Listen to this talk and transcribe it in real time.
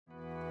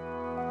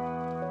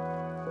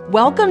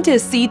Welcome to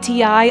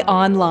CTI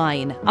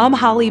Online. I'm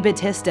Holly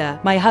Batista.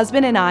 My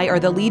husband and I are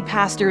the lead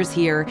pastors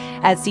here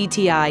at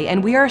CTI,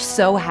 and we are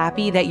so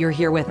happy that you're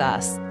here with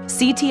us.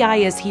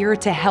 CTI is here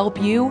to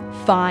help you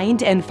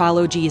find and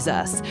follow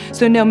Jesus.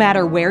 So no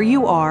matter where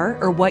you are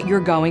or what you're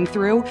going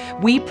through,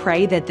 we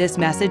pray that this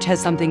message has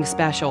something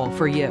special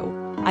for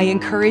you. I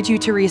encourage you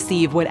to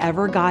receive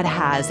whatever God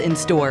has in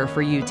store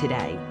for you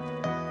today.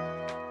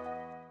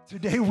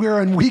 Today we're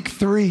in week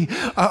 3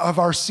 of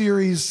our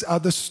series,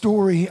 The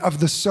Story of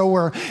the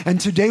Sower.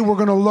 And today we're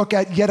going to look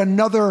at yet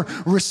another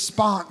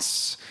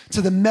response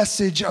to the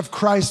message of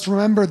Christ.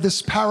 Remember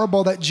this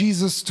parable that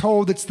Jesus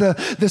told. It's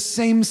the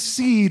same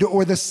seed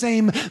or the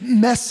same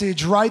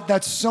message, right,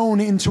 that's sown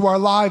into our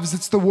lives.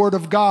 It's the Word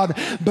of God.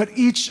 But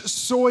each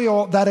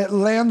soil that it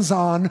lands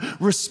on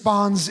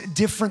responds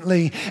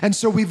differently. And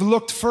so we've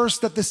looked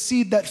first at the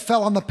seed that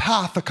fell on the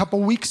path a couple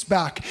weeks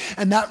back.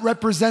 And that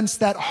represents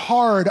that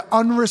hard,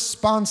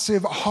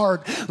 unresponsive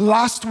heart.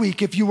 Last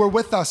week, if you were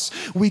with us,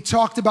 we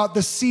talked about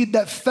the seed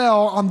that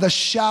fell on the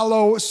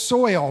shallow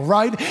soil,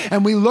 right?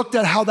 And we looked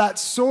at how that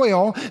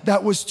soil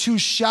that was too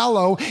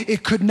shallow,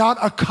 it could not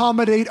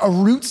accommodate a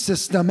root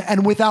system.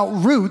 And without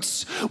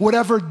roots,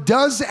 whatever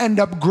does end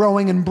up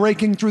growing and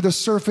breaking through the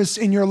surface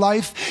in your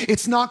life,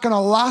 it's not going to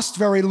last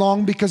very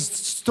long because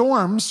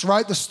storms,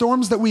 right? The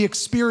storms that we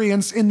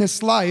experience in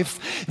this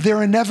life,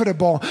 they're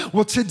inevitable.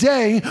 Well,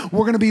 today we're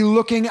going to be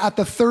looking at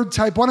the third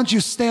type. Why don't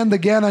you stand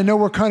again? I know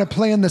we're kind of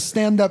playing the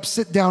stand-up,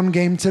 sit-down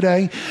game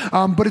today,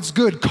 but it's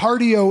good.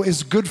 Cardio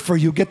is good for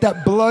you. Get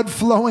that blood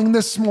flowing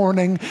this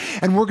morning.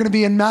 And we're going to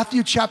be in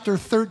Matthew chapter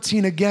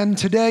 13 again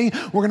today.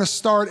 We're going to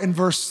start in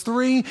verse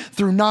 3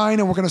 through 9,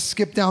 and we're going to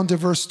skip down to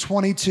verse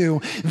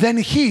 22. Then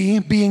he,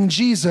 being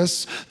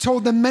Jesus,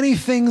 told them many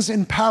things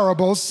in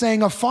parables,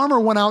 saying, a farmer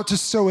went out to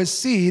sow his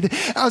seed.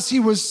 As he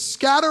was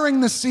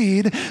scattering the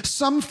seed,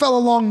 some fell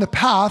along the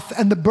path,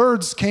 and the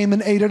birds came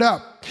and ate it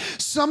up.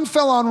 Some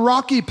fell on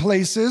rocky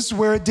places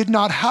where it did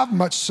not have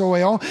much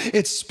soil.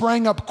 It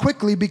sprang up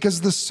quickly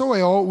because the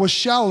soil was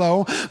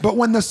shallow. But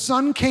when the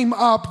sun came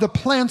up, the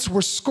plants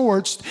were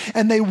scorched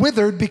and they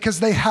withered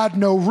because they had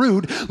no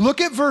root. Look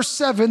at verse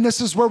 7.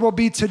 This is where we'll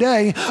be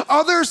today.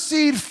 Other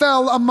seed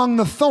fell among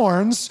the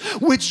thorns,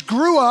 which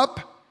grew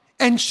up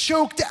and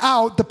choked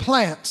out the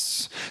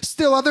plants.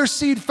 Still other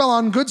seed fell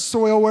on good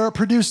soil where it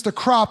produced a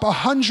crop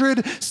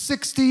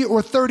 160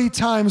 or 30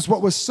 times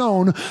what was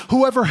sown.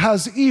 Whoever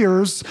has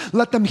ears,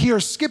 let them hear.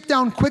 Skip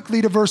down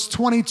quickly to verse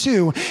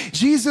 22.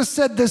 Jesus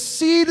said the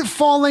seed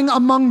falling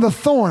among the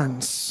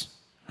thorns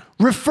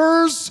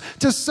refers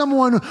to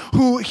someone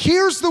who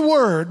hears the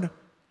word,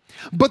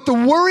 but the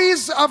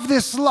worries of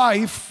this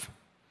life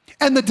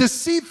and the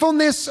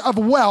deceitfulness of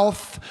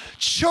wealth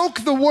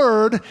choke the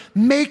word,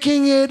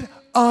 making it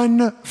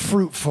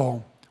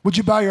unfruitful. Would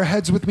you bow your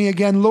heads with me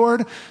again?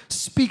 Lord,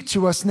 speak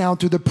to us now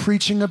through the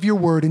preaching of your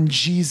word in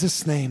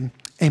Jesus' name.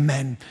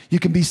 Amen. You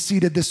can be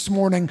seated this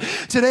morning.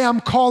 Today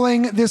I'm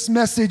calling this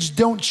message,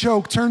 Don't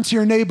Choke. Turn to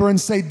your neighbor and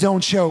say,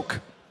 don't choke.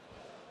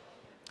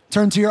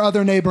 Turn to your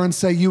other neighbor and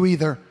say, you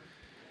either.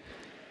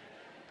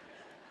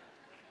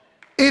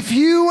 If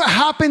you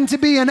happen to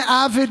be an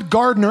avid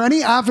gardener,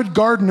 any avid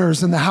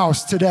gardeners in the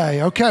house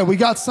today? Okay, we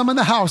got some in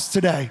the house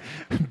today.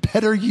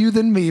 Better you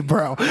than me,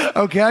 bro.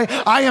 Okay,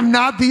 I am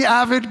not the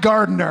avid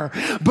gardener.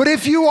 But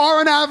if you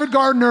are an avid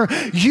gardener,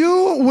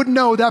 you would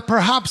know that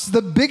perhaps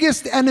the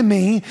biggest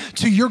enemy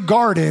to your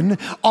garden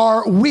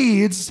are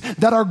weeds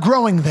that are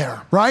growing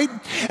there, right?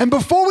 And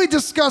before we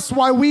discuss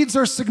why weeds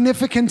are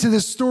significant to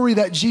this story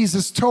that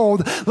Jesus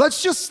told,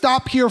 let's just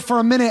stop here for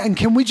a minute and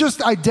can we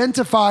just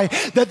identify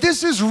that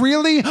this is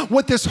really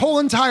what this whole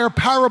entire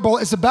parable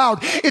is about.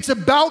 It's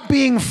about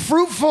being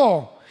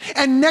fruitful.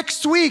 And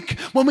next week,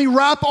 when we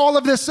wrap all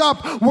of this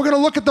up, we're going to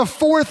look at the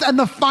fourth and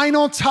the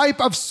final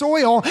type of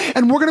soil,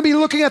 and we're going to be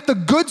looking at the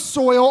good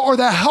soil or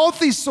the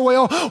healthy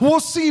soil. We'll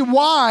see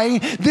why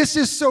this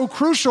is so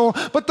crucial.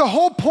 But the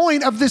whole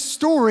point of this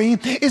story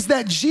is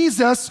that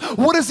Jesus,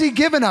 what has he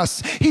given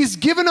us? He's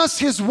given us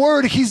his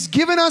word. He's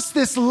given us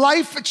this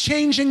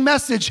life-changing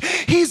message.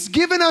 He's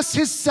given us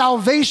his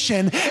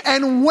salvation.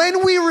 And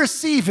when we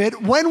receive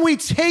it, when we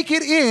take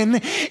it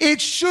in,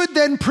 it should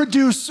then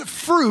produce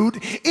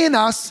fruit in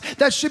us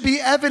that should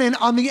be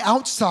evident on the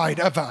outside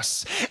of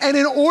us. And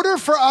in order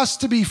for us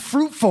to be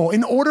fruitful,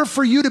 in order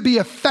for you to be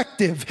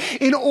effective,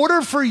 in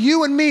order for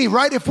you and me,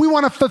 right, if we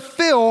want to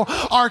fulfill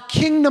our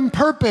kingdom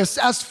purpose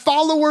as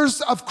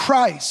followers of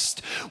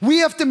Christ, we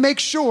have to make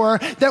sure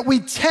that we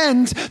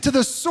tend to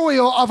the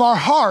soil of our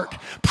heart.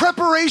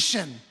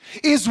 Preparation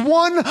is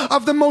one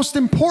of the most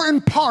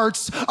important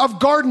parts of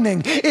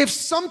gardening. If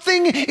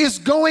something is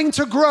going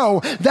to grow,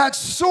 that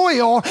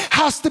soil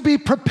has to be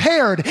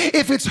prepared.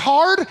 If it's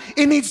hard,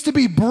 it needs to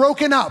be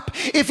broken up.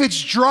 If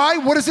it's dry,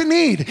 what does it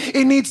need?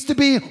 It needs to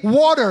be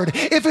watered.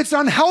 If it's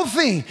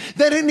unhealthy,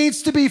 then it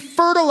needs to be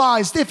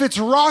fertilized. If it's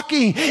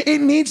rocky,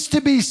 it needs to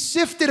be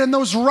sifted, and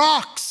those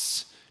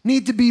rocks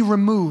need to be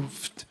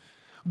removed.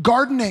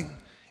 Gardening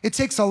It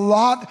takes a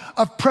lot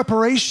of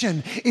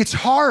preparation. It's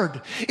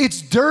hard.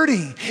 It's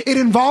dirty. It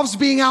involves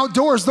being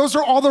outdoors. Those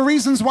are all the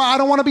reasons why I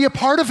don't want to be a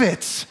part of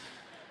it.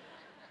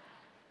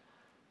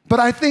 But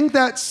I think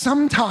that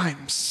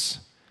sometimes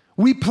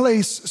we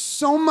place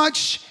so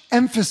much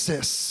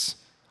emphasis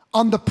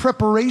on the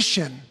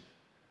preparation,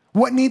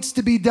 what needs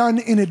to be done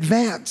in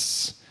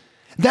advance,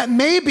 that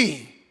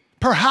maybe,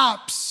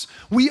 perhaps,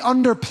 we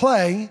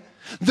underplay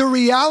the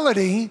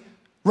reality,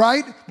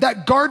 right,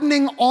 that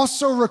gardening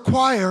also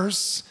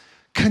requires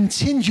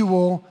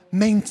continual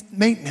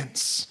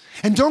maintenance.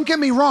 And don't get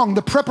me wrong,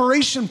 the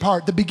preparation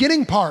part, the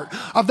beginning part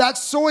of that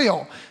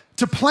soil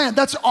to plant,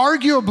 that's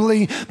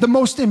arguably the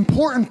most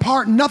important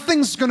part.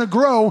 Nothing's gonna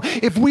grow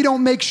if we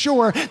don't make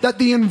sure that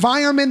the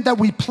environment that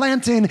we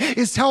plant in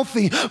is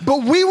healthy.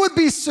 But we would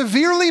be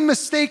severely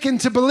mistaken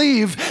to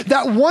believe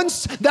that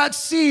once that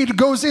seed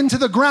goes into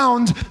the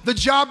ground, the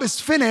job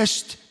is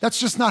finished. That's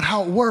just not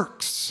how it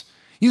works.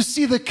 You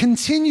see, the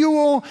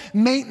continual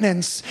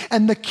maintenance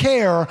and the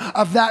care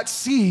of that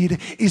seed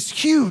is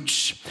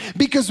huge,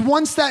 because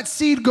once that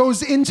seed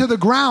goes into the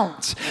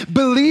ground,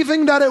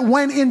 believing that it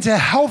went into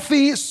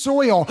healthy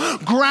soil,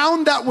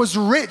 ground that was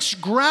rich,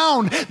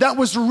 ground that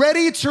was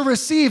ready to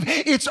receive,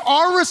 it's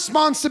our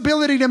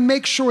responsibility to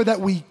make sure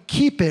that we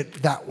keep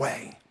it that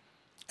way.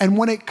 And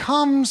when it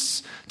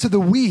comes to the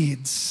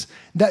weeds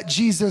that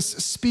Jesus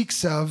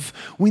speaks of,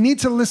 we need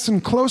to listen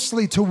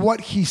closely to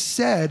what he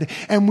said,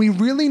 and we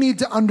really need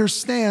to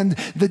understand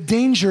the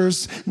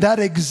dangers that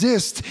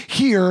exist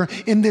here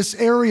in this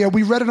area.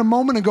 We read it a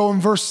moment ago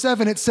in verse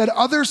 7. It said,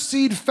 "Other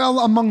seed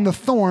fell among the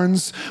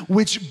thorns,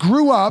 which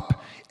grew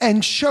up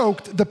and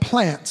choked the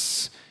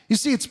plants." You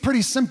see, it's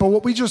pretty simple.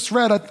 What we just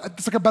read,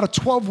 it's like about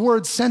a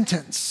 12-word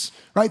sentence,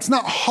 right? It's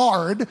not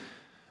hard,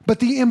 but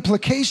the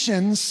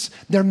implications,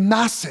 they're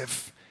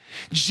massive.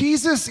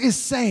 Jesus is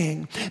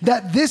saying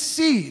that this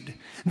seed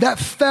that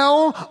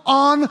fell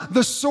on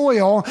the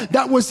soil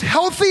that was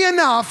healthy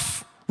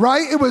enough,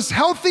 right? It was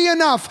healthy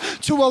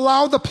enough to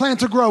allow the plant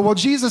to grow. Well,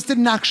 Jesus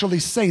didn't actually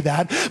say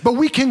that, but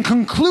we can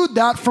conclude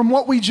that from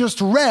what we just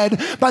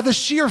read by the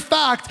sheer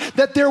fact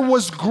that there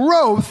was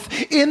growth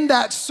in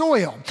that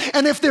soil.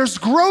 And if there's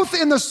growth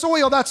in the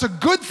soil, that's a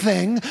good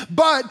thing,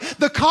 but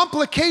the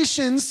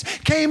complications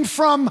came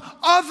from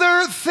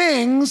other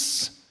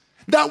things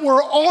that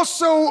were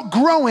also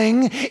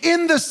growing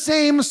in the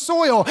same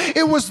soil.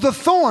 It was the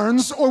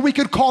thorns, or we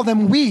could call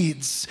them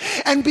weeds.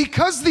 And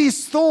because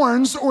these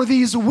thorns or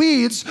these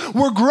weeds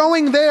were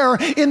growing there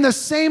in the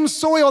same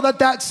soil that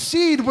that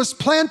seed was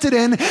planted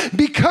in,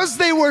 because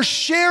they were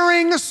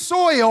sharing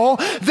soil,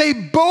 they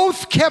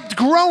both kept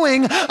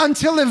growing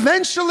until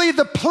eventually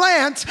the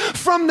plant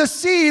from the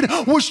seed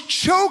was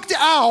choked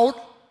out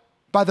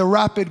by the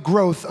rapid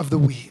growth of the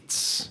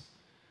weeds.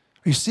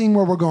 Are you seeing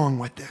where we're going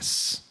with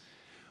this?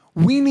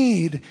 We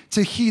need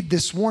to heed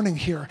this warning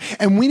here,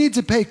 and we need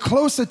to pay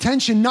close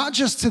attention not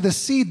just to the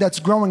seed that's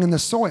growing in the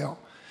soil,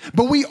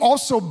 but we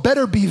also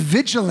better be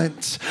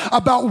vigilant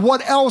about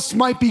what else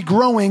might be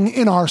growing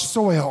in our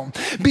soil.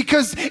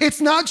 Because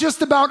it's not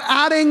just about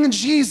adding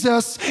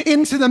Jesus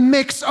into the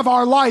mix of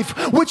our life,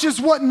 which is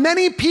what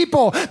many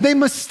people, they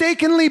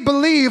mistakenly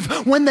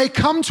believe when they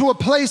come to a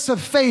place of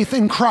faith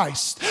in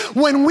Christ.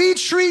 When we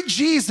treat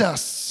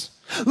Jesus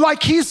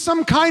like he's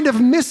some kind of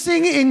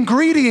missing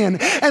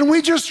ingredient, and we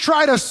just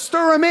try to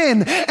stir him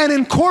in and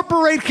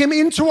incorporate him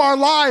into our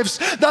lives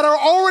that are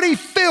already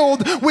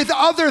filled with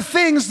other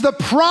things. The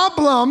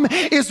problem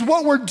is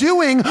what we're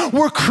doing.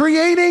 We're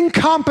creating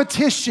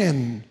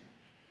competition.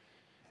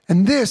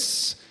 And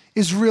this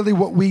is really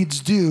what weeds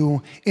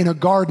do in a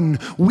garden.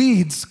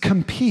 Weeds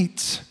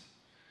compete.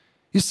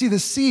 You see, the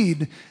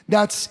seed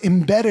that's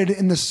embedded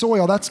in the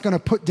soil, that's going to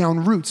put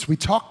down roots. We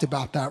talked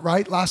about that,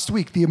 right? Last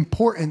week, the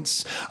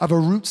importance of a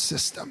root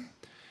system.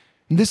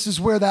 And this is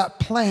where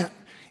that plant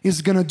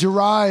is going to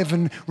derive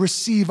and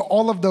receive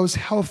all of those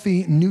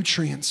healthy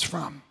nutrients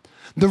from.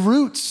 The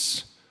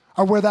roots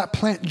are where that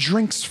plant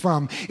drinks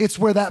from. It's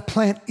where that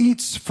plant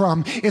eats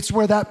from. It's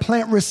where that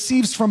plant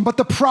receives from. But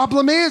the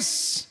problem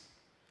is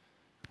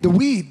the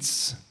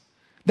weeds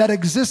that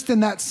exist in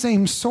that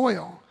same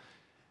soil.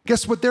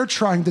 Guess what they're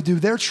trying to do?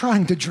 They're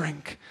trying to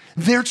drink.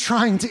 They're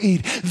trying to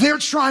eat. They're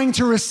trying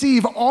to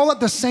receive all at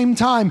the same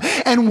time.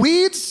 And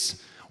weeds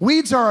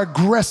are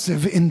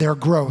aggressive in their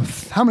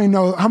growth. How many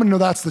know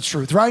that's the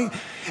truth, right?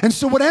 And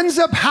so what ends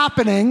up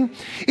happening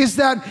is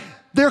that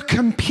they're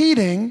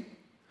competing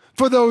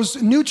for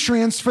those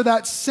nutrients, for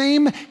that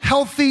same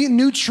healthy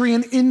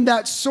nutrient in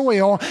that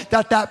soil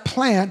that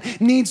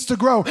plant needs to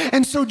grow.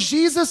 And so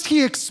Jesus,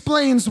 he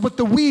explains what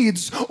the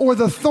weeds or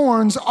the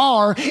thorns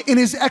are in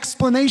his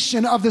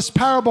explanation of this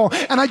parable.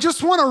 And I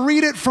just want to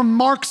read it from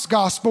Mark's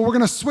gospel. We're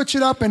going to switch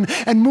it up and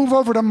move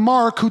over to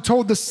Mark, who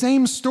told the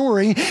same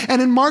story.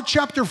 And in Mark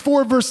chapter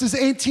 4, verses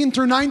 18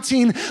 through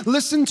 19,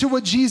 listen to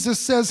what Jesus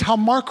says, how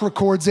Mark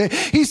records it.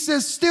 He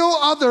says, "Still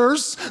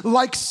others,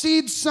 like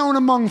seed sown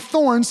among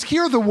thorns,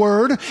 hear the word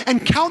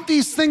and count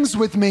these things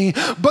with me,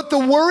 but the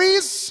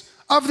worries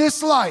of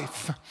this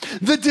life,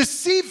 the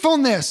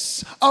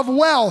deceitfulness of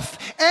wealth,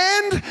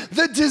 and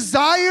the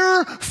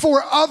desire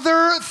for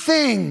other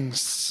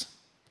things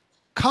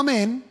come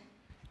in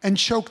and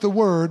choke the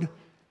word,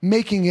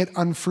 making it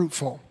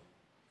unfruitful.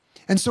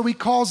 And so he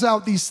calls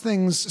out these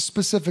things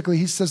specifically.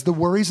 He says the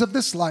worries of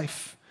this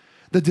life,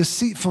 the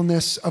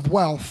deceitfulness of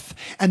wealth,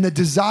 and the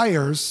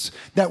desires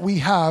that we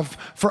have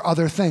for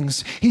other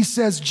things. He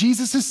says,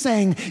 Jesus is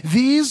saying,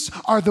 these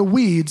are the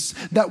weeds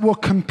that will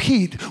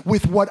compete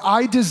with what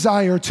I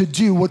desire to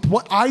do, with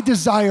what I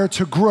desire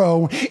to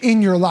grow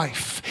in your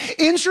life.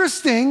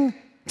 Interesting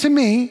to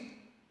me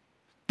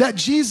that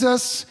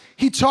Jesus,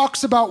 he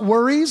talks about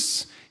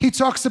worries, he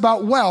talks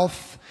about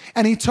wealth,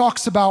 and he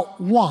talks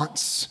about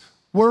wants.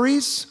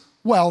 Worries,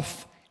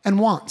 wealth, and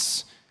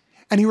wants.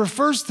 And he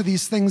refers to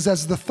these things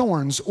as the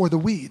thorns or the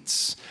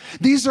weeds.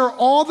 These are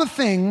all the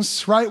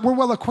things, right? We're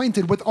well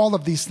acquainted with all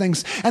of these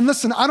things. And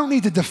listen, I don't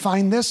need to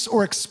define this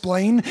or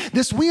explain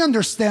this. We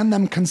understand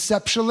them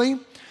conceptually.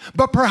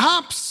 But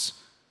perhaps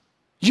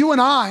you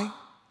and I,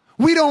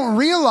 we don't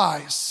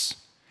realize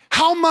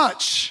how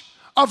much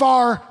of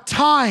our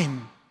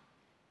time,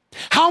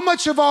 how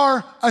much of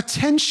our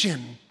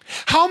attention,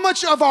 how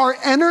much of our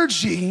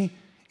energy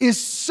is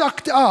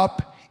sucked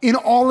up in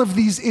all of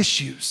these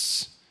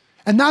issues.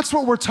 And that's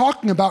what we're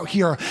talking about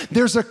here.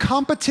 There's a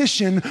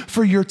competition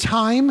for your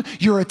time,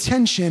 your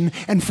attention,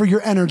 and for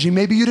your energy.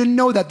 Maybe you didn't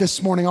know that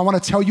this morning. I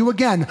want to tell you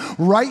again,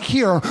 right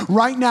here,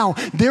 right now,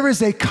 there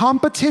is a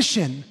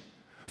competition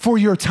for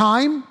your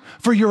time,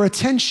 for your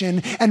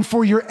attention, and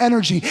for your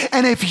energy.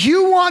 And if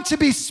you want to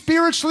be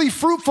spiritually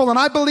fruitful, and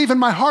I believe in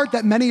my heart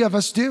that many of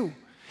us do,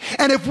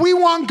 and if we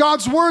want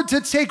God's word to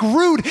take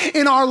root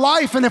in our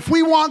life, and if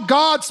we want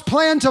God's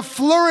plan to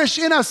flourish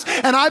in us,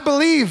 and I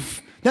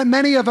believe that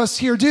many of us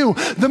here do,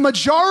 the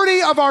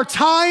majority of our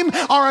time,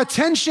 our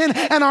attention,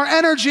 and our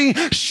energy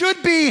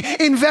should be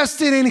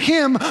invested in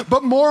Him.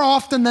 But more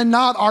often than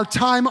not, our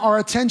time, our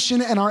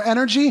attention, and our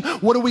energy,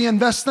 what do we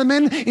invest them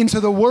in? Into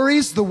the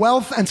worries, the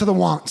wealth, and to the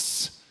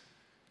wants.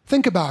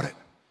 Think about it.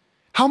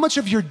 How much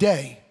of your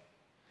day,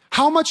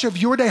 how much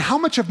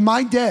of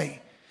my day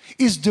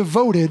is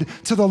devoted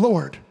to the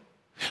Lord?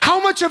 How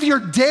much of your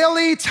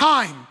daily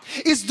time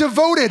is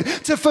devoted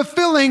to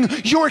fulfilling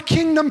your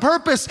kingdom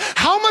purpose?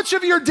 How much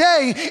of your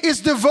day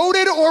is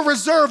devoted or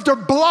reserved or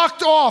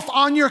blocked off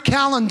on your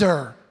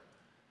calendar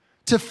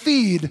to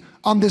feed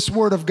on this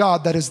word of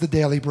God that is the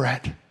daily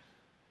bread?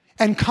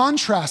 And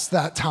contrast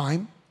that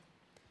time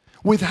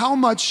with how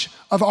much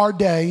of our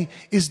day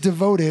is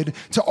devoted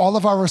to all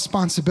of our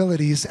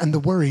responsibilities and the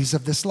worries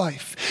of this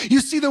life. You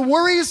see, the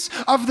worries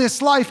of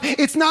this life,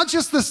 it's not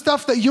just the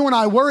stuff that you and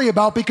I worry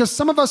about, because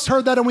some of us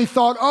heard that and we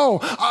thought, oh,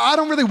 I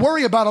don't really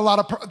worry about a lot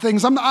of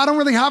things. I don't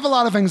really have a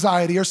lot of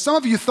anxiety. Or some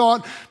of you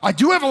thought, I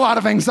do have a lot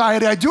of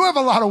anxiety. I do have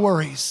a lot of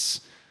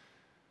worries.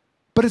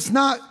 But it's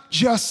not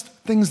just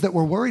things that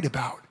we're worried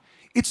about.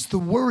 It's the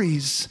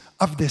worries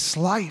of this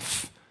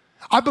life.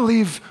 I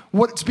believe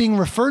what's being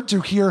referred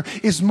to here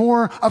is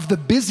more of the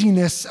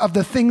busyness of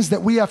the things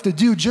that we have to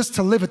do just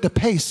to live at the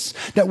pace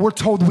that we're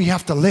told we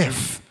have to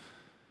live.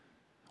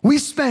 We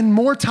spend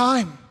more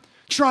time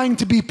trying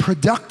to be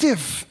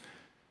productive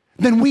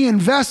than we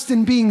invest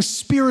in being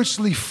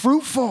spiritually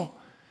fruitful.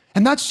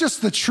 And that's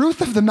just the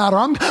truth of the matter.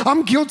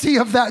 I'm guilty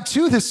of that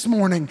too this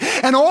morning.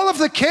 And all of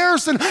the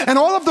cares and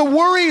all of the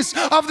worries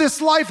of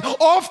this life,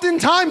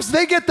 oftentimes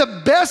they get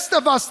the best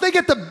of us. They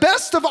get the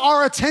best of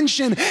our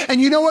attention. And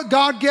you know what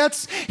God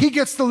gets? He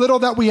gets the little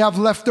that we have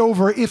left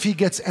over, if He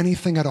gets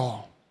anything at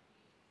all.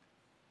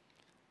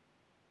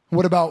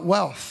 What about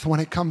wealth when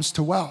it comes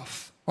to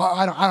wealth? Well,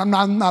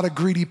 I'm not a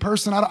greedy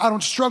person. I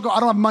don't struggle. I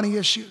don't have money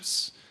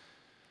issues.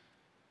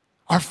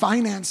 Our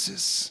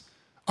finances,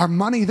 our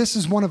money, this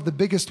is one of the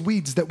biggest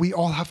weeds that we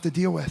all have to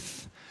deal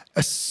with,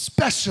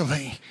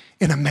 especially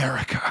in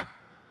America.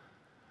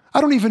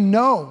 I don't even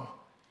know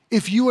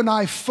if you and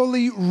I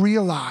fully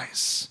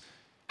realize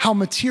how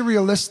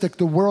materialistic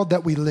the world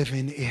that we live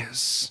in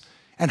is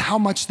and how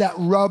much that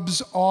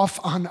rubs off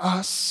on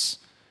us.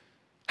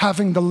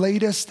 Having the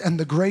latest and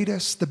the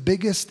greatest, the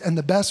biggest and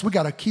the best. We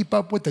got to keep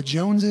up with the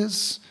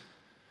Joneses.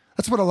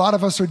 That's what a lot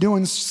of us are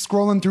doing,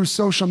 scrolling through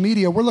social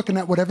media. We're looking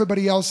at what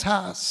everybody else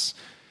has.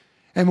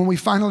 And when we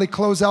finally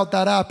close out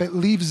that app, it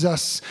leaves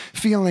us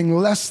feeling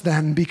less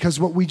than, because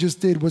what we just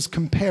did was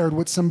compared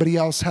what somebody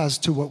else has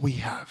to what we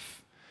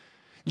have.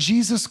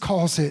 Jesus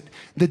calls it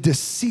the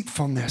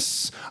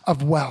deceitfulness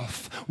of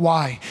wealth.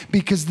 Why?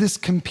 Because this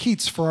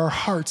competes for our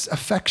heart's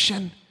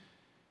affection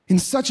in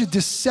such a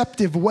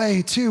deceptive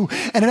way too.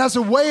 And it has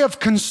a way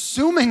of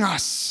consuming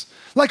us.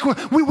 Like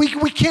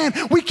we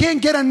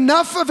can't get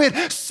enough of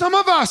it.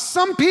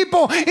 Some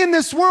people in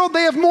this world,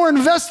 they have more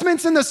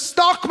investments in the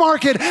stock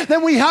market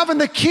than we have in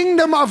the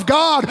kingdom of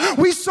God.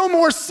 We sow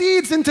more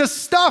seeds into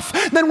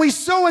stuff than we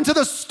sow into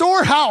the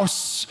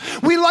storehouse.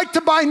 We like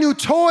to buy new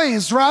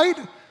toys, right?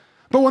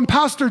 But when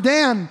Pastor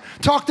Dan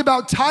talked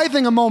about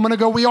tithing a moment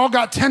ago, we all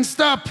got tensed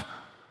up.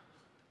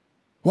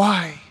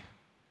 Why?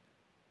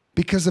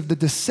 Because of the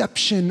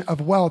deception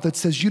of wealth that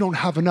says you don't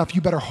have enough.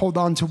 You better hold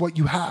on to what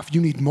you have. You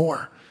need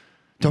more.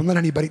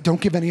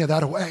 Don't give any of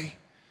that away.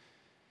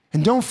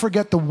 And don't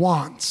forget the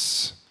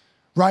wants,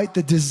 right?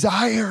 The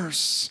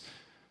desires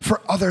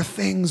for other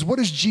things. What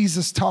is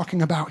Jesus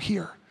talking about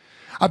here?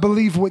 I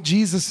believe what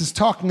Jesus is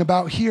talking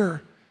about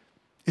here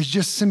is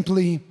just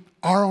simply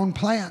our own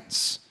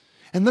plans.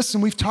 And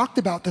listen, we've talked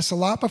about this a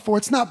lot before.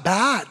 It's not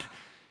bad.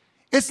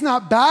 It's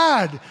not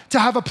bad to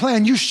have a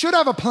plan. You should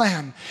have a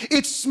plan.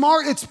 It's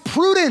smart, it's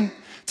prudent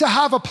to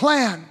have a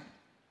plan.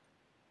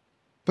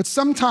 But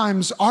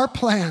sometimes our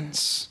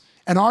plans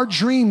and our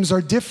dreams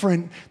are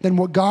different than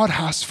what God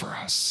has for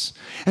us.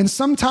 And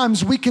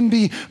sometimes we can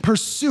be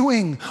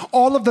pursuing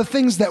all of the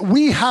things that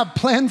we have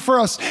planned for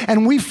us,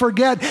 and we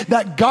forget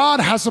that God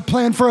has a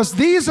plan for us.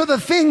 These are the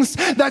things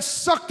that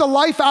suck the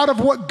life out of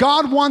what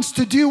God wants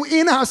to do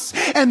in us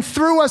and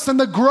through us, and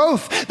the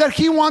growth that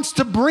He wants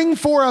to bring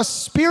for us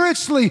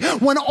spiritually.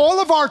 When all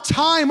of our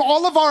time,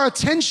 all of our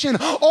attention,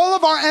 all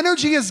of our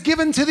energy is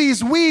given to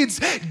these weeds,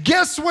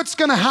 guess what's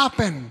going to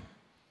happen?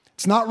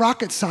 It's not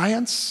rocket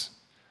science.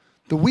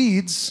 The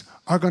weeds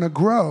are going to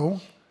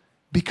grow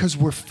because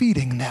we're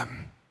feeding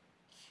them.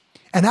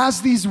 And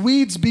as these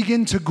weeds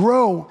begin to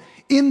grow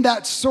in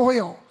that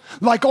soil,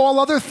 like all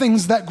other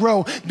things that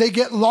grow, they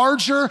get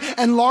larger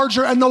and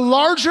larger. And the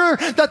larger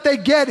that they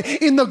get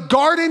in the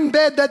garden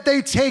bed that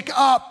they take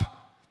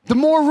up, the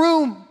more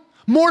room,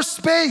 more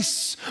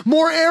space,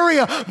 more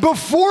area.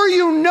 Before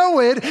you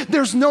know it,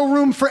 there's no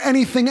room for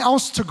anything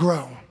else to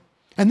grow.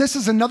 And this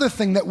is another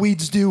thing that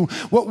weeds do.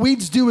 What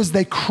weeds do is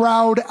they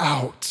crowd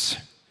out.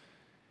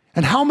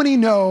 And how many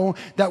know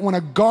that when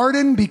a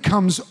garden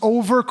becomes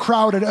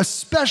overcrowded,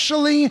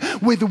 especially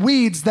with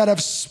weeds that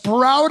have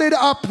sprouted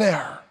up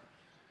there,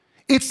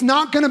 it's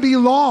not going to be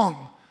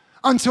long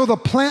until the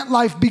plant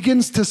life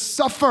begins to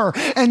suffer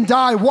and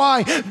die.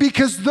 Why?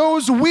 Because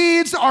those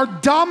weeds are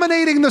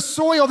dominating the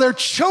soil. They're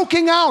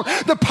choking out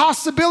the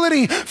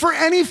possibility for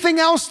anything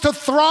else to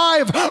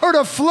thrive or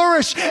to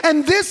flourish.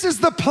 And this is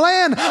the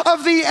plan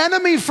of the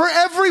enemy for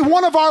every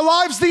one of our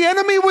lives. The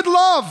enemy would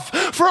love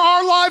for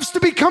our lives to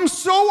become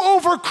so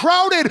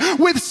overcrowded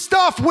with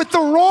stuff, with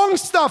the wrong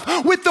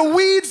stuff, with the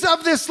weeds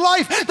of this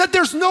life, that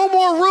there's no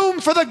more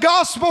room for the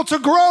gospel to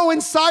grow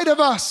inside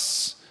of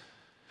us.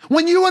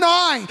 When you and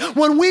I,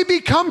 when we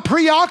become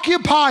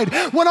preoccupied,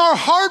 when our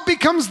heart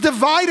becomes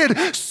divided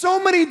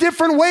so many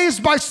different ways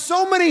by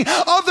so many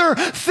other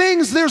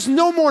things, there's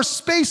no more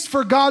space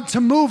for God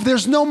to move.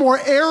 There's no more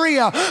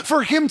area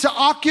for Him to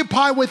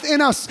occupy within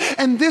us.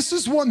 And this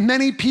is what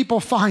many people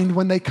find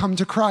when they come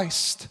to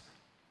Christ.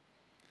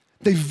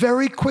 They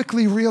very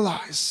quickly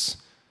realize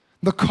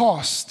the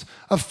cost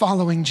of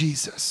following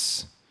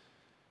Jesus.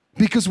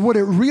 Because what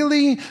it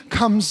really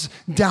comes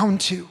down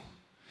to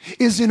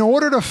is, in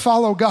order to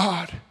follow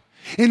God,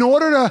 in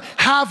order to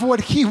have what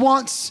He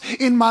wants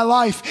in my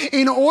life,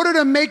 in order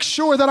to make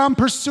sure that I'm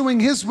pursuing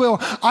His will,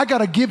 I got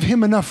to give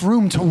Him enough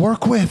room to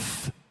work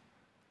with.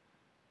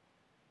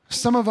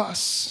 Some of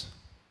us,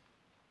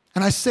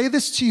 and I say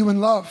this to you in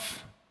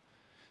love,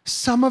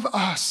 some of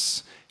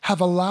us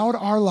have allowed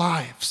our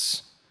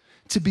lives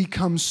to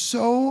become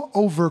so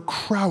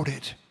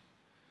overcrowded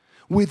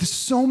with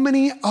so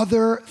many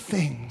other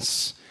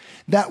things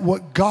that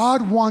what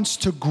God wants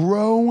to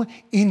grow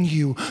in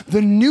you,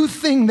 the new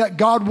thing that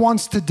God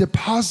wants to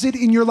deposit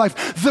in your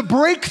life, the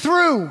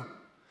breakthrough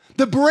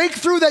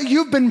that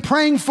you've been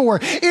praying for,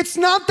 it's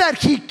not that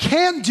He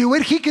can't do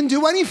it. He can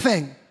do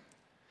anything.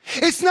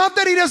 It's not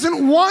that He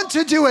doesn't want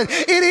to do it.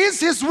 It is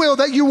His will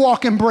that you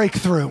walk in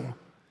breakthrough.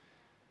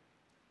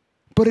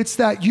 But it's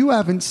that you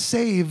haven't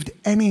saved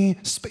any,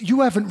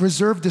 you haven't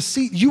reserved a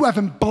seat. You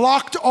haven't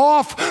blocked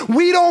off.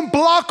 We don't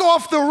block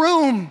off the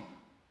room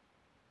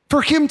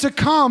for Him to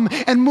come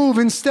and move.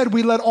 Instead,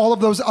 we let all of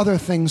those other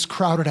things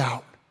crowd it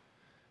out.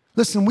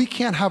 Listen, we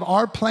can't have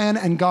our plan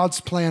and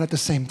God's plan at the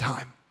same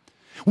time.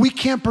 We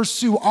can't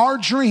pursue our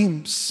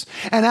dreams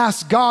and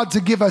ask God to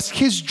give us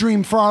His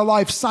dream for our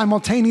life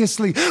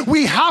simultaneously.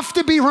 We have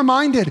to be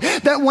reminded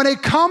that when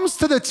it comes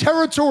to the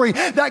territory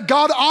that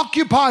God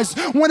occupies,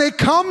 when it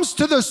comes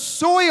to the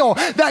soil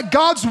that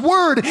God's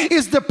word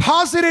is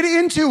deposited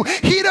into,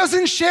 He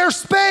doesn't share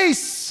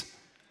space.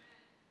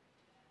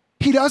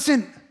 He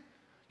doesn't.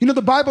 You know,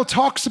 the Bible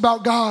talks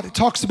about God. It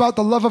talks about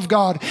the love of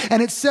God.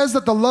 And it says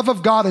that the love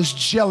of God is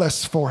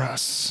jealous for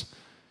us,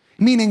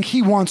 meaning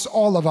He wants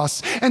all of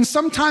us. And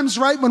sometimes,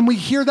 right, when we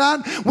hear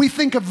that, we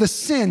think of the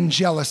sin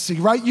jealousy,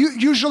 right?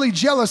 Usually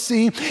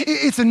jealousy,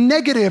 it's a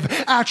negative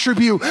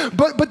attribute,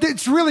 but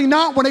it's really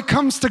not when it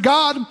comes to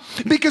God,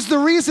 because the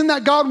reason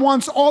that God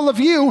wants all of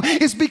you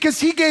is because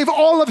He gave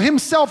all of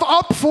Himself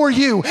up for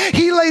you.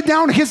 He laid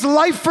down His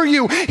life for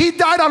you. He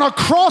died on a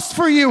cross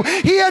for you.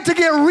 He had to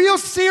get real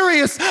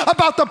serious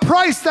about the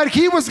price that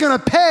He was going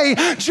to pay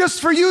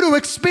just for you to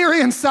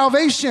experience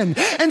salvation.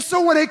 And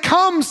so when it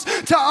comes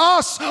to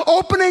us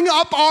opening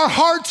up our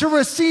heart to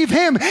receive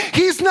Him,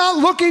 He's not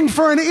looking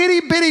for an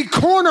itty bitty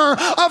corner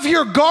of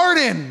your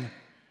garden.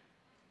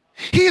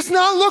 He's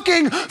not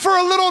looking for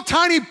a little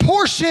tiny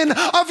portion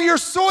of your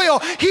soil.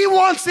 He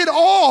wants it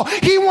all.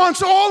 He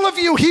wants all of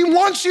you. He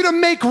wants you to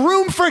make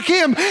room for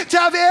him to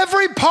have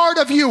every part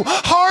of you,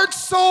 heart,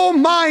 soul,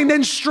 mind,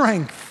 and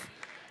strength.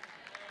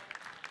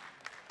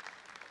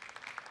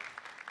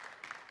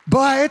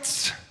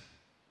 But,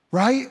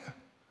 right,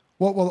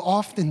 what we'll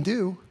often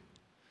do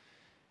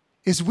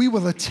is we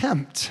will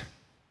attempt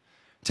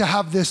to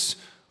have this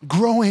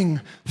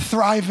growing,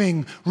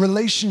 thriving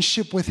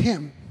relationship with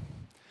him.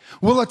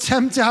 We'll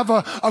attempt to have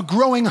a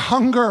growing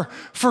hunger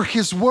for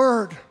his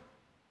word,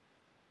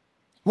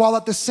 while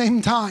at the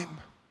same time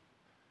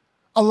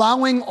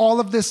allowing all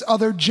of this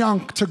other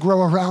junk to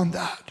grow around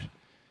that.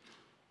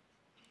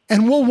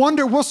 And we'll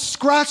wonder, we'll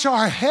scratch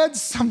our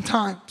heads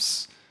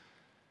sometimes.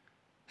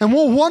 And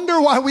we'll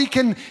wonder why we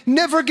can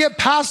never get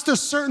past a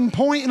certain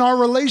point in our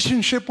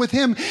relationship with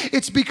him.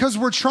 It's because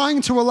we're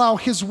trying to allow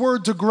his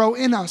word to grow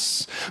in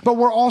us, but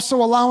we're also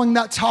allowing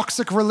that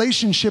toxic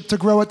relationship to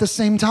grow at the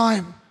same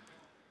time.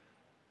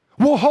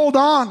 We'll hold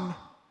on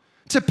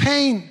to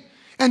pain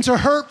and to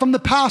hurt from the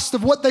past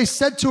of what they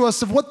said to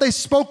us, of what they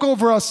spoke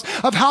over us,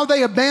 of how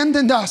they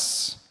abandoned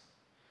us.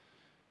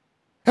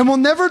 And we'll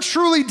never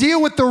truly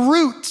deal with the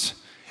root,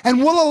 and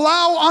we'll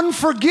allow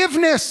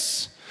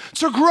unforgiveness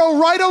to grow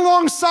right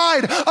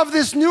alongside of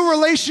this new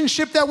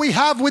relationship that we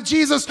have with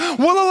Jesus.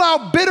 We'll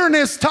allow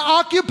bitterness to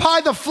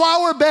occupy the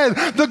flower bed,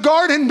 the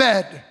garden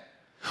bed.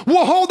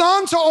 We'll hold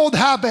on to old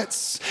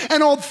habits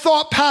and old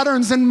thought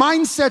patterns and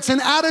mindsets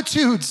and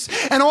attitudes.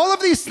 And all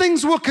of these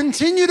things will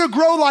continue to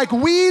grow like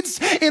weeds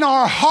in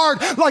our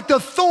heart, like the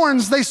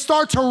thorns. They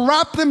start to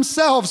wrap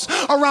themselves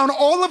around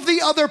all of the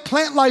other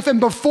plant life. And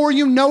before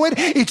you know it,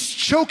 it's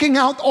choking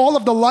out all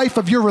of the life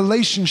of your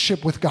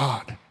relationship with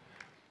God.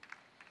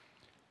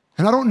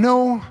 And I don't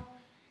know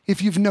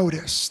if you've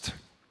noticed,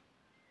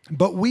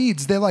 but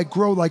weeds, they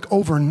grow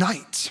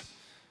overnight.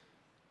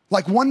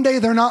 Like one day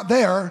they're not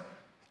there,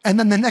 and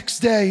then the next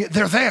day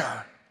they're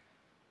there.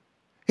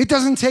 It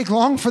doesn't take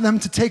long for them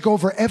to take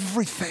over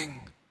everything.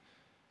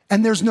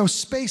 And there's no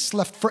space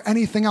left for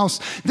anything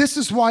else. This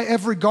is why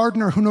every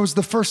gardener who knows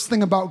the first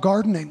thing about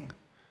gardening,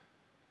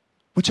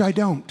 which I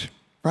don't,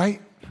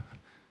 right?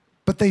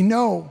 But they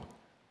know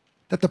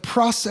that the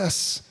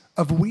process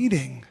of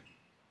weeding,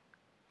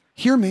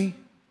 hear me,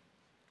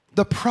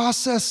 the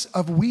process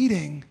of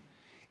weeding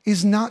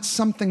is not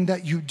something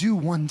that you do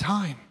one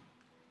time.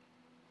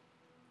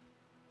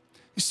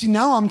 You see,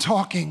 now I'm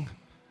talking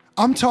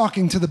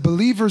to the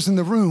believers in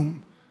the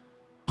room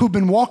who've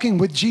been walking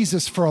with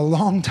Jesus for a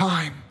long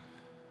time.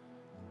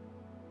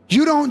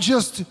 You don't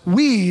just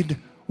weed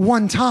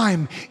one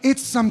time.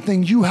 It's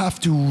something you have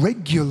to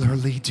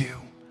regularly do.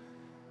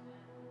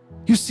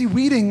 You see,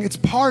 weeding, it's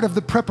part of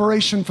the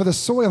preparation for the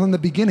soil in the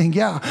beginning,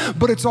 yeah,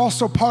 but it's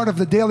also part of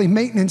the daily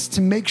maintenance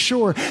to make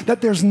sure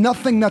that there's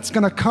nothing that's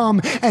gonna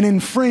come and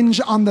infringe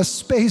on the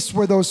space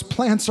where those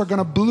plants are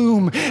gonna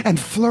bloom and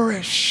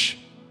flourish.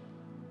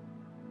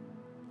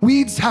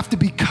 Weeds have to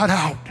be cut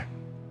out.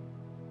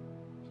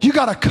 You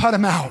gotta cut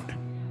them out.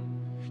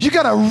 You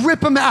gotta rip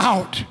them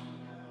out.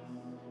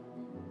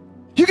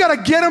 You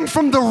gotta get them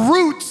from the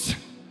roots.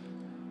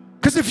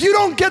 Because if you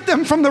don't get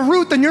them from the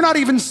root, then you're not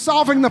even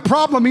solving the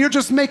problem. You're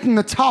just making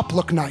the top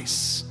look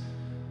nice.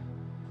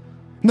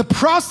 And the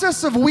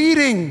process of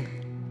weeding,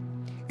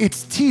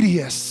 it's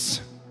tedious,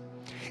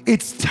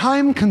 it's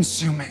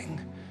time-consuming,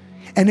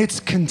 and it's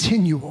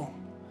continual.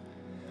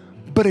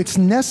 But it's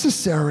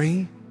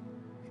necessary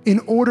in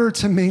order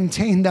to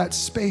maintain that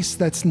space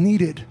that's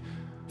needed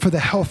for the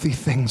healthy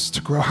things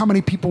to grow. How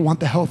many people want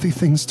the healthy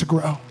things to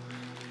grow?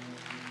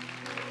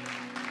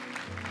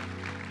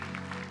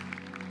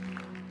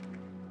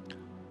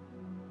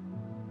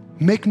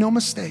 Make no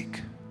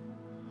mistake,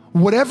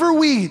 whatever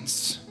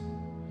weeds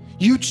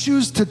you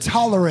choose to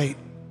tolerate,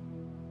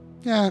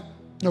 yeah,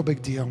 no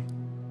big deal.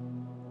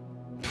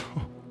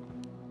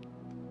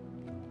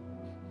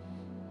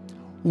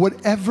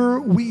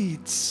 Whatever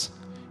weeds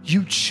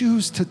you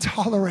choose to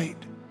tolerate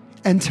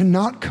and to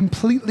not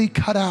completely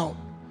cut out,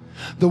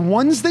 the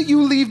ones that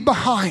you leave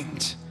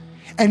behind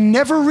and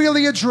never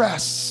really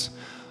address,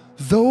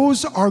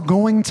 those are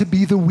going to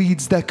be the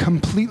weeds that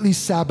completely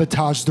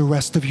sabotage the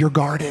rest of your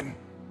garden.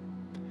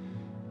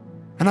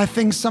 And I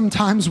think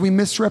sometimes we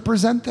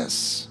misrepresent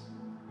this.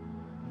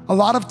 A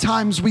lot of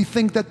times we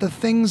think that the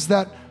things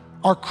that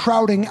are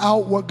crowding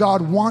out what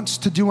God wants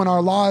to do in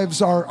our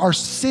lives are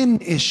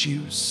sin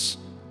issues.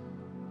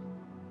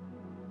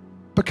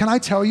 But can I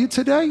tell you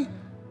today,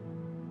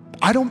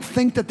 I don't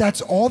think that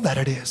that's all that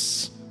it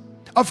is.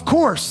 Of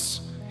course,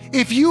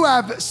 if you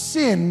have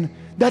sin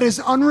that is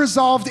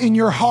unresolved in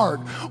your heart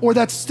or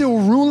that's still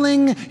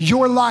ruling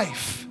your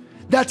life,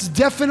 that's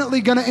definitely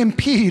gonna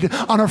impede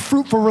on a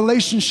fruitful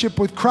relationship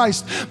with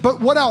Christ.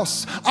 But what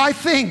else? I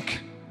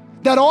think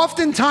that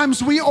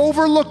oftentimes we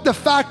overlook the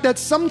fact that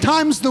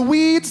sometimes the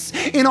weeds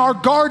in our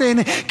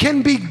garden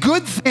can be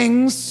good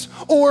things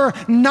or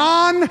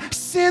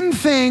non-sin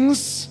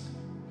things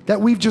that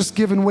we've just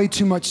given way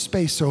too much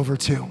space over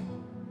to.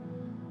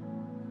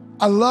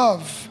 I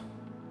love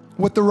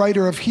what the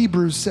writer of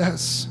Hebrews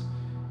says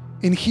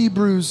In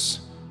Hebrews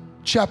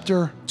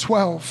chapter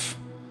 12,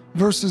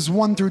 verses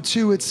 1 through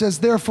 2, it says,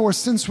 "Therefore,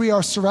 since we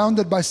are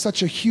surrounded by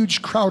such a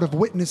huge crowd of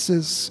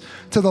witnesses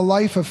to the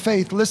life of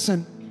faith,"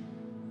 listen,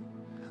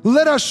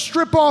 "let us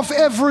strip off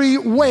every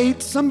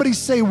weight," somebody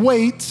say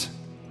weight,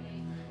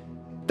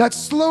 "that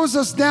slows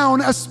us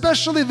down,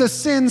 especially the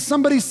sin,"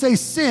 somebody say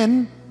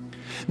sin,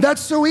 "that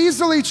so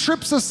easily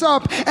trips us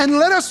up, and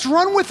let us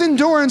run with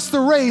endurance the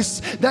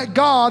race that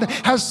God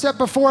has set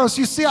before us."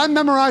 You see, I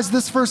memorized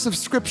this verse of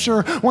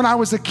scripture when I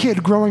was a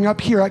kid growing up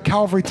here at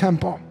Calvary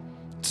Temple.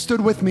 It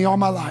stood with me all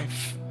my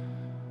life.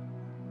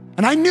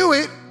 And I knew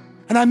it,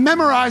 and I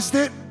memorized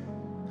it.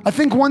 I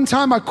think one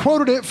time I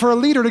quoted it for a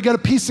leader to get a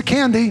piece of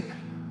candy.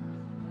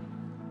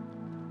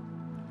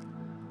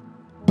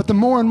 But the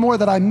more and more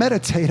that I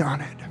meditate on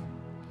it,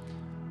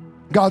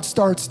 God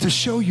starts to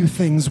show you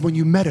things when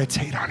you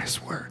meditate on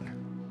His Word.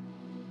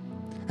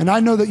 And I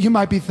know that you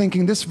might be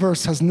thinking this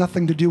verse has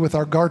nothing to do with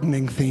our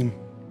gardening theme.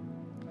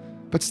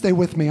 But stay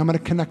with me, I'm going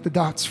to connect the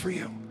dots for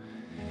you.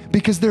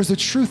 Because there's a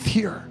truth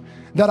here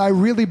that I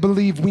really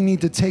believe we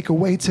need to take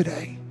away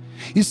today.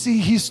 You see,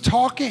 He's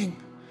talking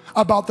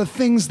about the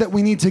things that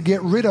we need to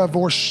get rid of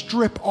or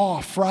strip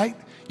off, right?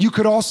 You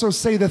could also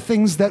say the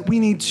things that we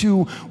need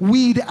to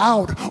weed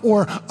out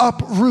or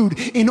uproot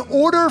in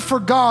order for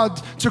God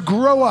to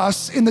grow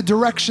us in the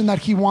direction that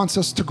He wants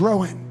us to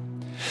grow in.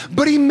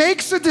 But He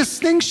makes a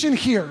distinction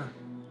here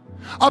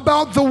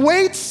about the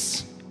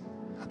weights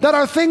that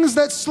are things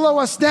that slow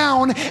us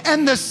down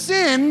and the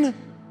sin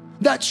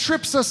that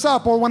trips us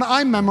up, or when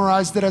I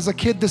memorized it as a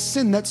kid, the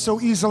sin that so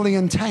easily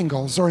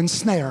entangles or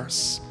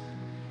ensnares.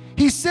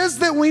 He says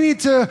that we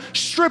need to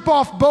strip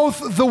off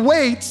both the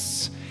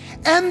weights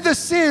and the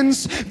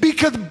sins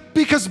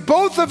because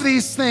both of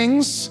these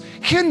things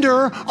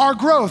hinder our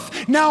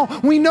growth. Now,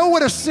 we know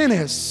what a sin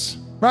is,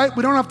 right?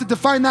 We don't have to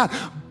define that.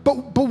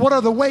 But what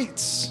are the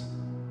weights?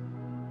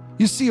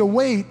 You see, a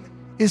weight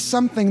is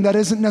something that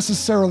isn't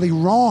necessarily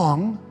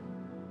wrong,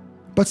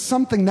 but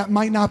something that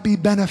might not be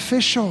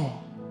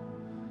beneficial.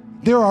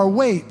 There are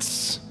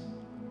weights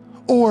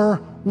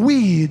or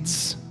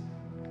weeds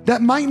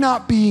that might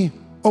not be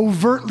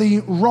overtly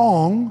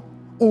wrong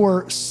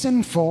or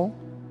sinful,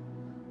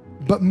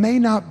 but may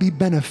not be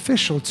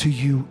beneficial to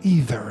you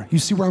either. You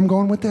see where I'm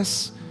going with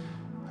this?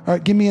 All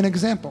right, give me an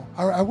example.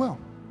 All right, I will.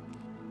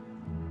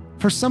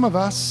 For some of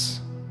us,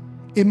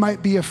 it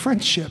might be a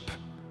friendship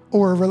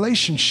or a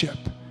relationship.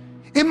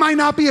 It might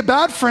not be a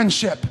bad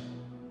friendship.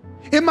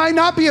 It might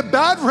not be a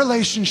bad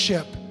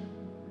relationship,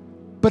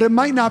 but it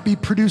might not be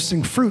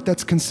producing fruit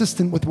that's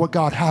consistent with what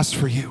God has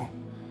for you.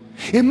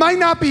 It might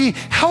not be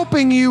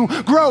helping you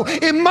grow.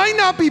 It might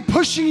not be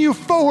pushing you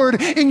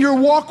forward in your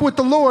walk with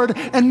the Lord,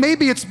 and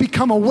maybe it's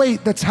become a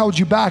weight that's held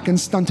you back and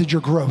stunted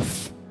your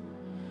growth.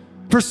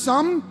 For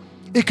some,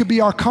 it could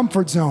be our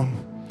comfort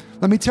zone.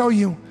 Let me tell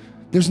you,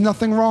 there's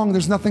nothing wrong,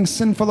 there's nothing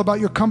sinful about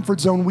your comfort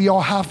zone. We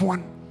all have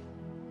one.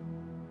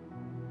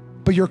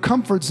 But your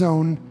comfort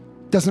zone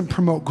doesn't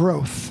promote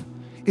growth.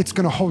 It's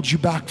gonna hold you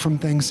back from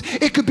things.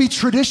 It could be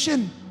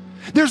tradition.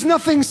 There's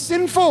nothing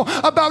sinful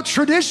about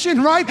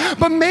tradition, right?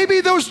 But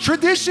maybe those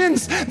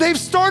traditions, they've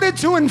started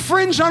to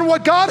infringe on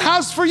what God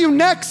has for you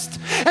next.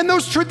 And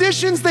those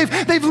traditions,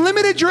 they've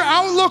limited your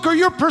outlook or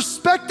your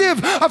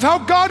perspective of how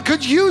God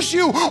could use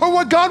you or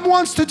what God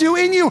wants to do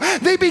in you.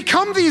 They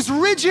become these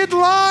rigid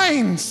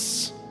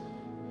lines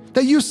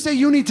that you say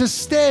you need to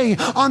stay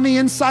on the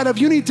inside of.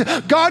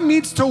 God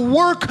needs to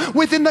work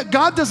within the,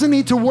 God doesn't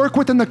need to work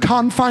within the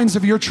confines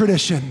of your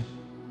tradition.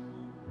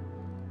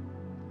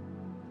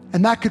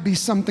 And that could be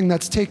something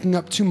that's taking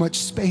up too much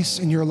space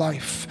in your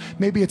life.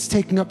 Maybe it's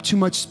taking up too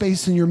much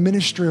space in your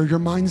ministry or your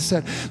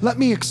mindset. Let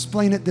me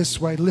explain it this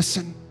way.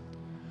 Listen,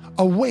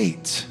 a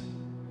weight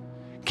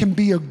can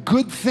be a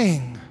good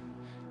thing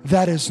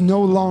that is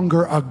no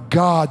longer a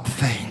God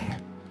thing.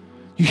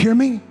 You hear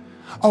me?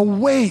 A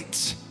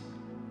weight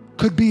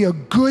could be a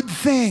good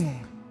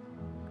thing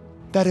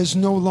that is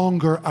no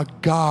longer a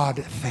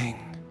God thing.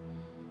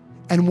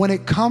 And when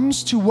it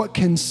comes to what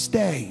can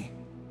stay,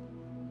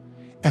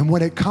 and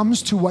when it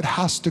comes to what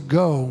has to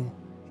go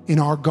in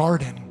our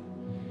garden,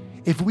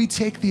 if we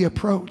take the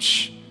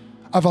approach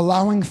of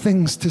allowing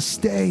things to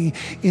stay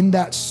in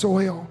that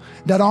soil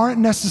that aren't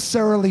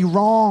necessarily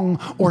wrong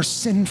or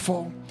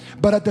sinful,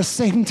 but at the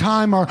same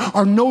time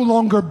are no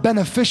longer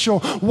beneficial,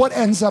 what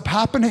ends up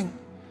happening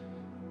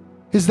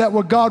is that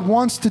what God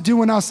wants to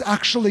do in us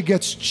actually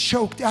gets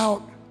choked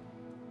out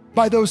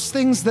by those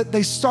things that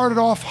they started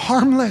off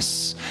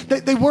harmless.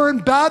 They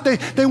weren't bad,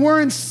 they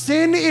weren't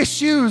sin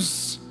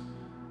issues.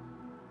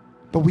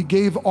 But we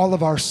gave all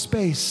of our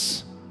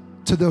space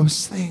to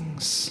those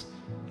things,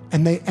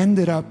 and they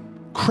ended up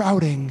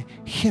crowding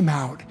Him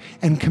out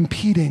and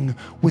competing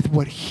with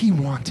what He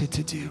wanted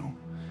to do.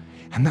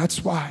 And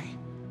that's why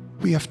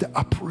we have to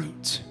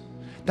uproot.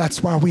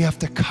 That's why we have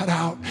to cut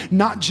out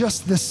not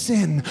just the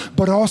sin,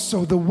 but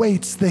also the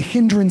weights, the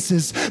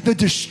hindrances, the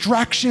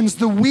distractions,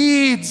 the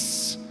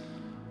weeds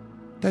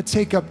that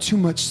take up too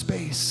much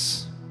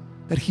space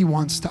that He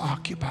wants to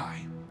occupy.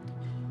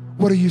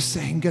 What are you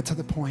saying? Get to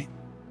the point.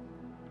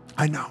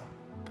 I know.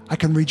 I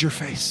can read your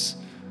face.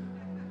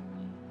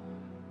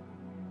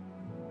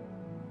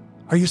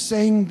 Are you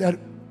saying that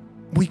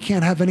we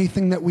can't have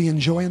anything that we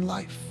enjoy in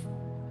life?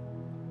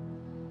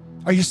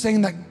 Are you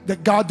saying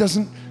that God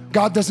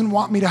doesn't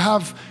want me to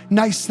have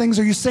nice things?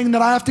 Are you saying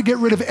that I have to get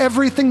rid of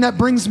everything that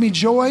brings me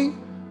joy?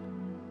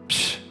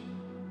 Psh,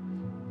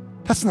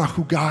 that's not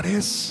who God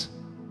is.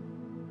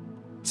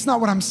 It's not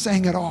what I'm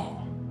saying at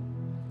all.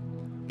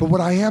 But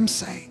what I am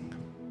saying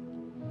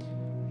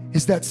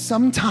is that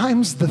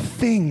sometimes the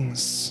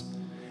things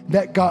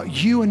that got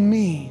you and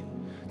me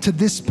to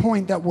this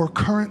point that we're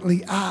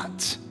currently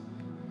at,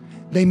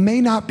 they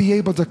may not be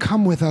able to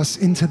come with us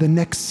into the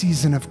next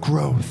season of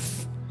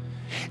growth.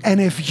 And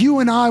if you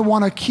and I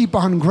want to keep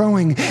on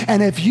growing,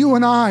 and if you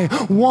and I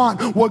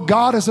want what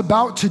God is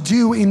about to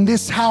do in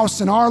this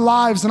house, in our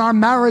lives, in our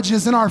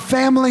marriages, in our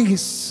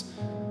families,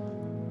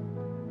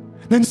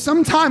 then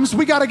sometimes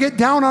we got to get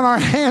down on our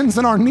hands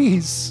and our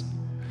knees.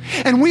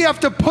 And we have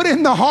to put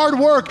in the hard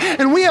work,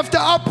 and we have to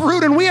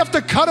uproot, and we have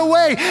to cut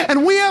away,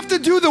 and we have to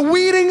do the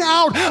weeding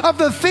out of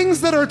the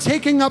things that are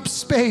taking up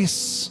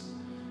space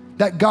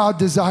that God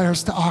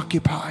desires to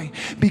occupy.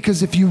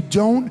 Because if you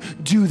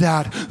don't do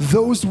that,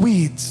 those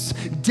weeds,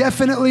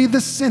 definitely the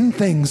sin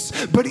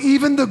things, but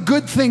even the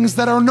good things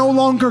that are no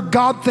longer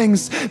God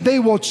things, they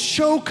will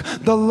choke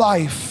the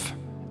life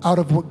out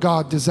of what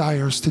God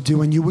desires to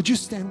do in you. Would you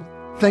stand?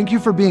 Thank you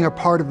for being a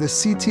part of the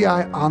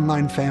CTI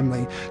online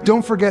family.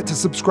 Don't forget to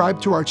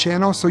subscribe to our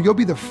channel so you'll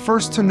be the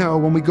first to know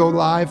when we go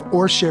live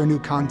or share new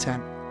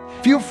content.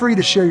 Feel free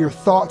to share your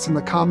thoughts in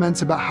the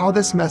comments about how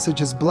this message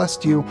has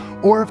blessed you,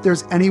 or if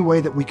there's any way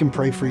that we can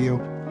pray for you.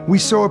 We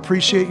so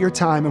appreciate your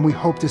time, and we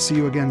hope to see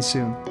you again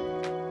soon.